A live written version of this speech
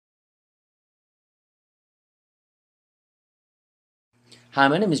Hi,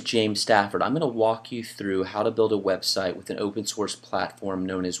 my name is James Stafford. I'm going to walk you through how to build a website with an open source platform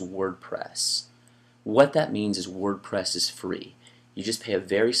known as WordPress. What that means is WordPress is free. You just pay a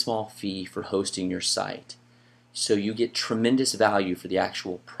very small fee for hosting your site. So you get tremendous value for the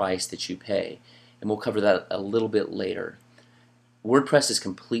actual price that you pay. And we'll cover that a little bit later. WordPress is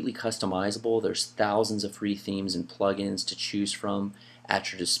completely customizable. There's thousands of free themes and plugins to choose from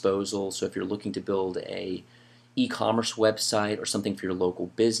at your disposal. So if you're looking to build a e-commerce website or something for your local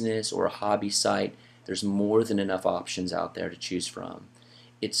business or a hobby site, there's more than enough options out there to choose from.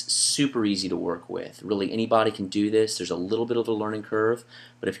 It's super easy to work with. Really, anybody can do this. There's a little bit of a learning curve,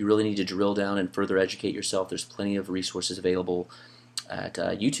 but if you really need to drill down and further educate yourself, there's plenty of resources available at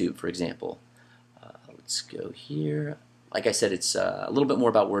YouTube, for example. Let's go here. Like I said, it's a little bit more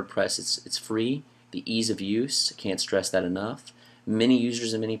about WordPress. It's free. The ease of use, can't stress that enough. Many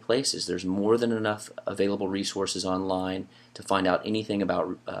users in many places. There's more than enough available resources online to find out anything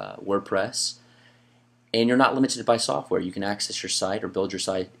about WordPress. And you're not limited by software. You can access your site or build your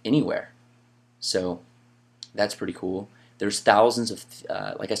site anywhere. So that's pretty cool. There's thousands of,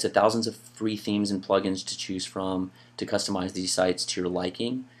 like I said, thousands of free themes and plugins to choose from to customize these sites to your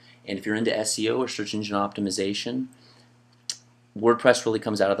liking. And if you're into SEO or search engine optimization, WordPress really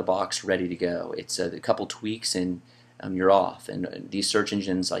comes out of the box ready to go. It's a couple tweaks and you're off. And these search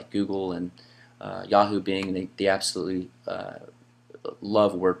engines like Google and Yahoo, Bing, they absolutely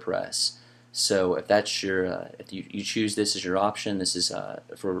love WordPress. So if that's your, if you choose this as your option, this is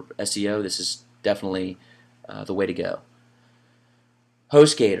for SEO. This is definitely the way to go.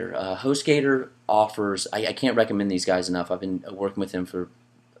 HostGator. HostGator offers. I can't recommend these guys enough. I've been working with them for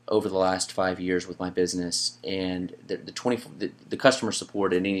over the last 5 years with my business, and the customer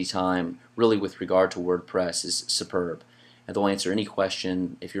support at any time, really with regard to WordPress, is superb. And they'll answer any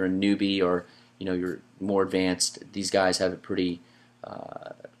question. If you're a newbie or you're more advanced, these guys have it pretty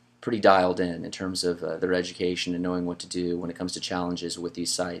dialed in terms of their education and knowing what to do when it comes to challenges with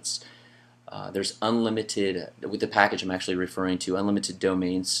these sites. There's unlimited, with the package I'm actually referring to, unlimited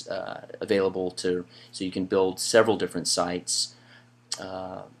domains available so you can build several different sites.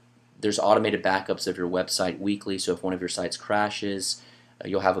 There's automated backups of your website weekly, so if one of your sites crashes,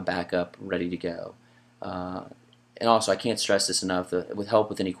 you'll have a backup ready to go. And also, I can't stress this enough, with help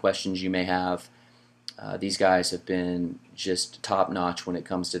with any questions you may have, these guys have been just top-notch when it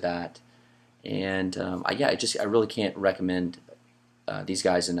comes to that. And I really can't recommend these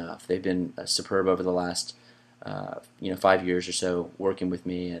guys enough. They've been superb over the last 5 years or so working with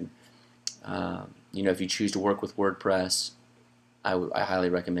me. And if you choose to work with WordPress, I highly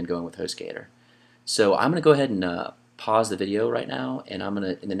recommend going with HostGator. So I'm going to go ahead and pause the video right now, and I'm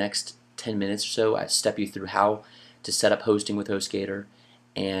going to, in the next 10 minutes or so, I step you through how to set up hosting with HostGator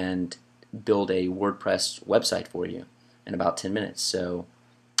and build a WordPress website for you in about 10 minutes. So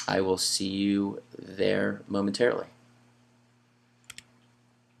I will see you there momentarily.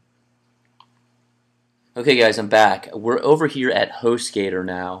 Okay guys, I'm back. We're over here at HostGator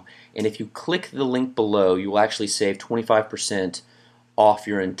now, and if you click the link below, you will actually save 25% off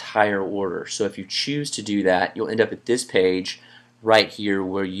your entire order. So if you choose to do that, you'll end up at this page right here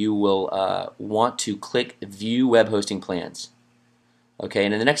where you will want to click View Web Hosting Plans. Okay,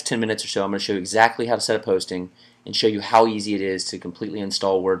 and in the next 10 minutes or so, I'm going to show you exactly how to set up hosting and show you how easy it is to completely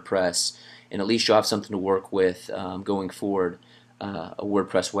install WordPress, and at least you'll have something to work with going forward, a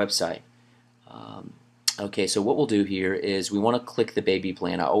WordPress website. Okay, so what we'll do here is we want to click the baby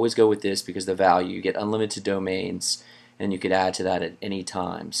plan. I always go with this because the value, you get unlimited domains, and you could add to that at any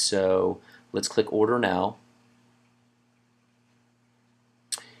time. So let's click Order Now.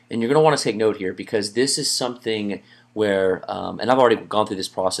 And you're going to want to take note here because this is something where, and I've already gone through this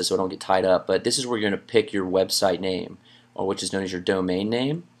process so I don't get tied up, but this is where you're going to pick your website name, or which is known as your domain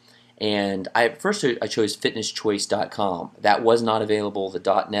name. And first I chose fitnesschoice.com. That was not available.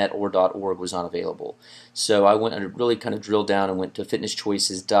 The .net or .org was not available. So I went and really kind of drilled down and went to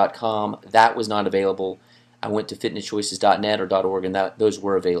fitnesschoices.com. That was not available. I went to fitnesschoices.net or .org, and those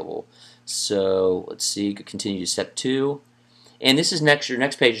were available. So let's see, continue to step 2. And this is your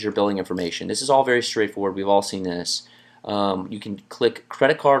next page is your billing information. This is all very straightforward. We've all seen this. You can click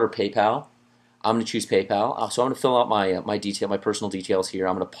credit card or PayPal. I'm going to choose PayPal. So I'm going to fill out my personal details here.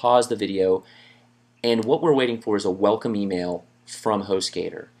 I'm going to pause the video, and what we're waiting for is a welcome email from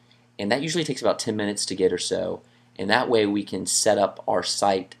HostGator, and that usually takes about 10 minutes to get or so. And that way we can set up our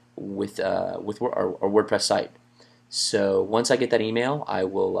site with our WordPress site. So once I get that email, I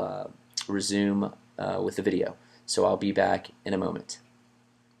will resume with the video. So I'll be back in a moment.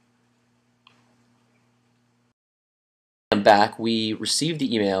 I'm back. We received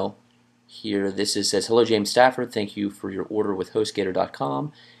the email here. This says, hello James Stafford, thank you for your order with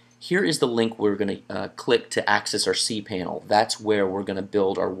HostGator.com. Here is the link we're going to click to access our cPanel. That's where we're going to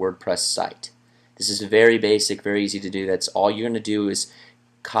build our WordPress site. This is very basic, very easy to do. That's all you're going to do is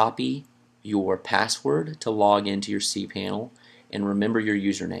copy your password to log into your cPanel and remember your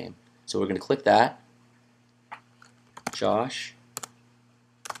username. So we're going to click that, Josh,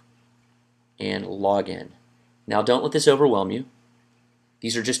 and log in. Now don't let this overwhelm you.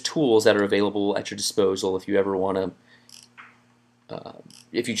 These are just tools that are available at your disposal if you ever want to,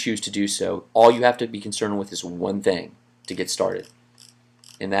 if you choose to do so. All you have to be concerned with is one thing to get started,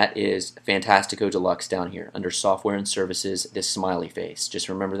 and that is Fantastico Deluxe down here under Software and Services, this smiley face. Just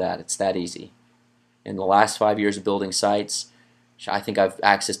remember that. It's that easy. In the last 5 years of building sites, I think I've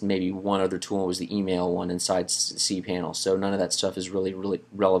accessed maybe one other tool. It was the email one inside cPanel. So none of that stuff is really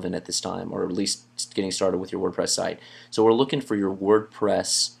relevant at this time, or at least getting started with your WordPress site. So we're looking for your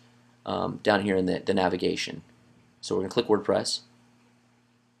WordPress down here in the navigation. So we're going to click WordPress.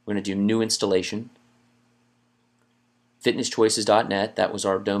 We're going to do New Installation. Fitnesschoices.net, that was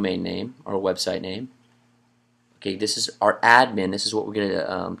our domain name, our website name. Okay, this is our admin. This is what we're going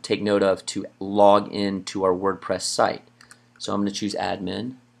to take note of to log into our WordPress site. So I'm going to choose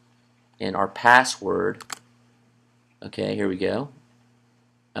admin, and our password, okay, here we go.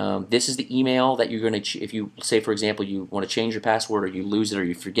 This is the email that you're going to, if you say for example you want to change your password or you lose it or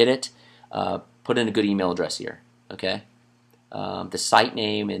you forget it, put in a good email address here, okay. The site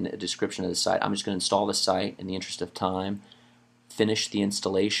name and the description of the site. I'm just going to install the site in the interest of time. Finish the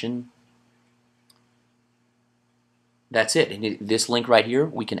installation. That's it. And this link right here,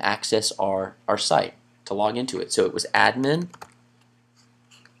 we can access our site to log into it. So it was admin,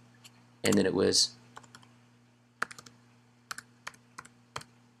 and then it was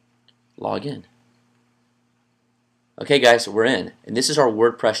log in. Okay guys, so we're in, and this is our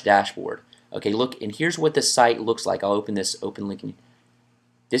WordPress dashboard. Okay, look, and here's what the site looks like. I'll open this open link.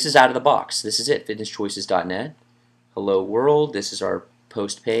 This is out of the box. This is it, fitnesschoices.net. Hello world, this is our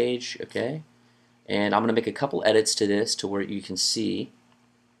post page, okay? And I'm going to make a couple edits to this to where you can see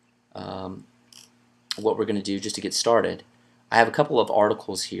what we're going to do just to get started. I have a couple of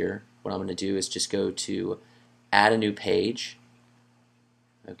articles here. What I'm going to do is just go to add a new page,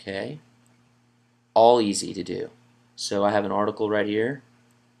 okay? All easy to do. So I have an article right here,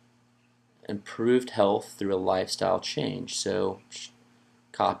 improved health through a lifestyle change. So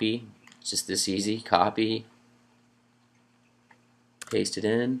copy, it's just this easy, copy, paste it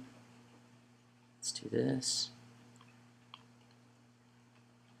in. Let's do this.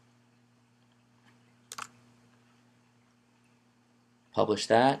 Publish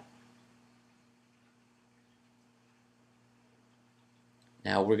that.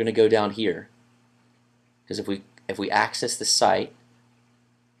 Now we're going to go down here, because if we access the site,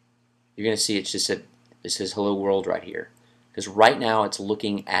 you're going to see it's just it says hello world right here, because right now it's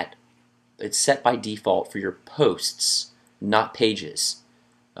looking at, it's set by default for your posts, not pages,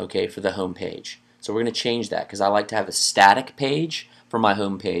 okay, for the home page. So we're going to change that, because I like to have a static page for my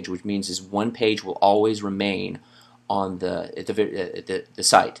home page, which means is one page will always remain on the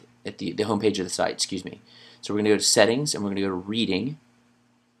site, at the home page of the site, excuse me. So we're going to go to settings, and we're going to go to reading,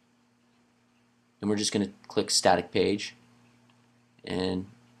 and we're just going to click static page, and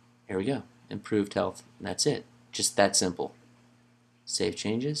here we go, improved health, and that's it. Just that simple. Save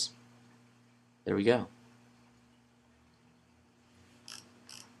changes. There we go.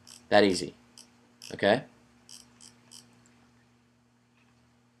 That easy. Okay?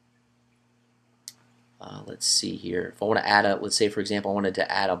 Let's see here. If I want to add a, let's say for example I wanted to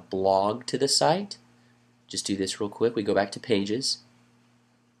add a blog to the site, just do this real quick. We go back to pages,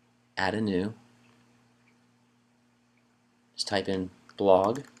 add a new, just type in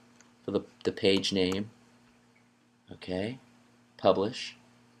blog for the page name, okay, publish,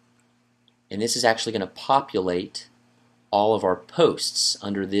 and this is actually going to populate all of our posts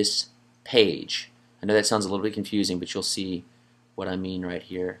under this page. I know that sounds a little bit confusing, but you'll see what I mean right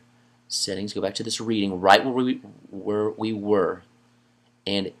here. Settings, go back to this reading right where we were,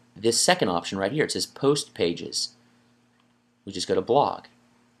 and this second option right here, it says post pages. We just go to blog.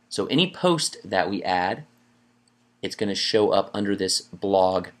 So any post that we add, it's going to show up under this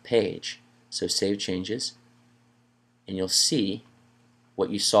blog page. So save changes, and you'll see what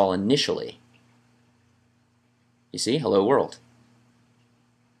you saw initially. You see, hello world.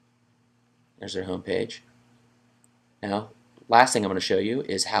 There's our home page. Now, last thing I'm going to show you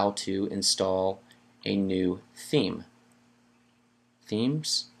is how to install a new theme.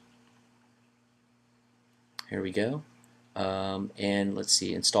 Themes. Here we go. And let's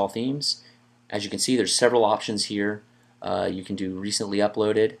see, install themes. As you can see, there's several options here. You can do recently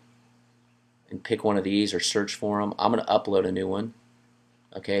uploaded. and pick one of these or search for them. I'm going to upload a new one.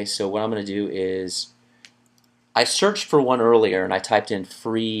 Okay, so what I'm going to do is I searched for one earlier and I typed in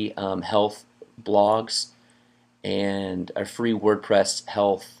free health blogs and a free WordPress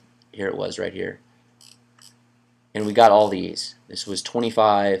health. Here it was right here. And we got all these. This was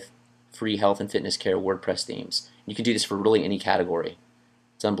 25 free health and fitness care WordPress themes. You can do this for really any category.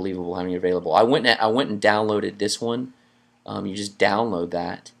 It's unbelievable how many are available. I went and downloaded this one. You just download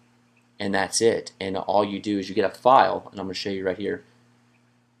that, and that's it. And all you do is you get a file, and I'm going to show you right here.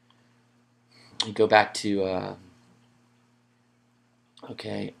 You go back to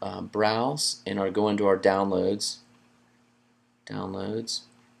browse, and go into our downloads.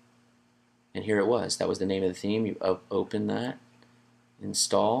 And here it was. That was the name of the theme. You open that,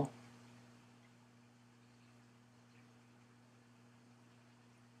 install.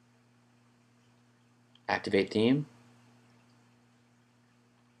 Activate theme.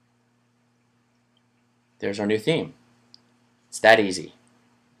 There's our new theme. It's that easy.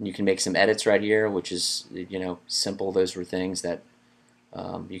 And you can make some edits right here, which is, simple. Those were things that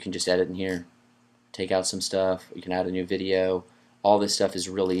you can just edit in here. Take out some stuff. You can add a new video. All this stuff is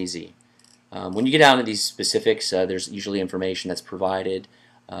really easy. When you get down to these specifics, there's usually information that's provided,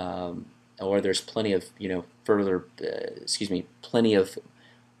 or there's plenty of, plenty of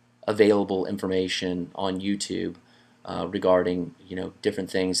available information on YouTube regarding, different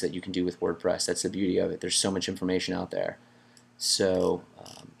things that you can do with WordPress. That's the beauty of it. There's so much information out there. So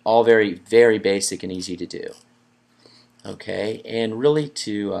all very, very basic and easy to do. Okay, and really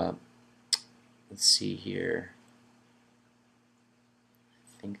to, let's see here.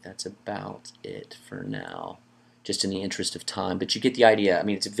 I think that's about it for now, just in the interest of time. But you get the idea. I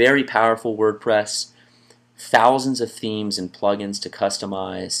mean, it's very powerful WordPress. Thousands of themes and plugins to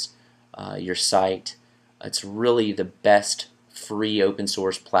customize your site. It's really the best free open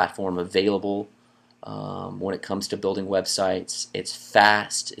source platform available when it comes to building websites. It's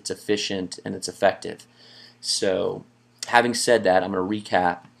fast, it's efficient, and it's effective. So having said that, I'm going to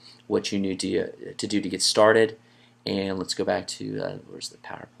recap what you need to do to get started. And let's go back to, where's the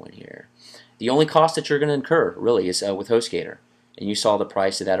PowerPoint here? The only cost that you're going to incur really is with HostGator. And you saw the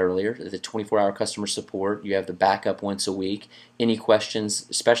price of that earlier, the 24-hour customer support. You have the backup once a week. Any questions,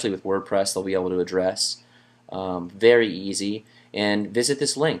 especially with WordPress, they'll be able to address. Very easy. And visit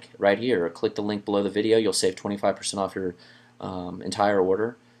this link right here, or click the link below the video. You'll save 25% off your entire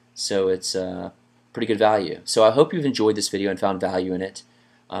order. So it's pretty good value. So I hope you've enjoyed this video and found value in it.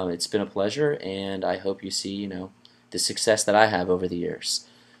 It's been a pleasure, and I hope you see, the success that I have over the years.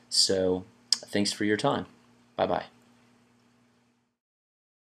 So thanks for your time. Bye-bye.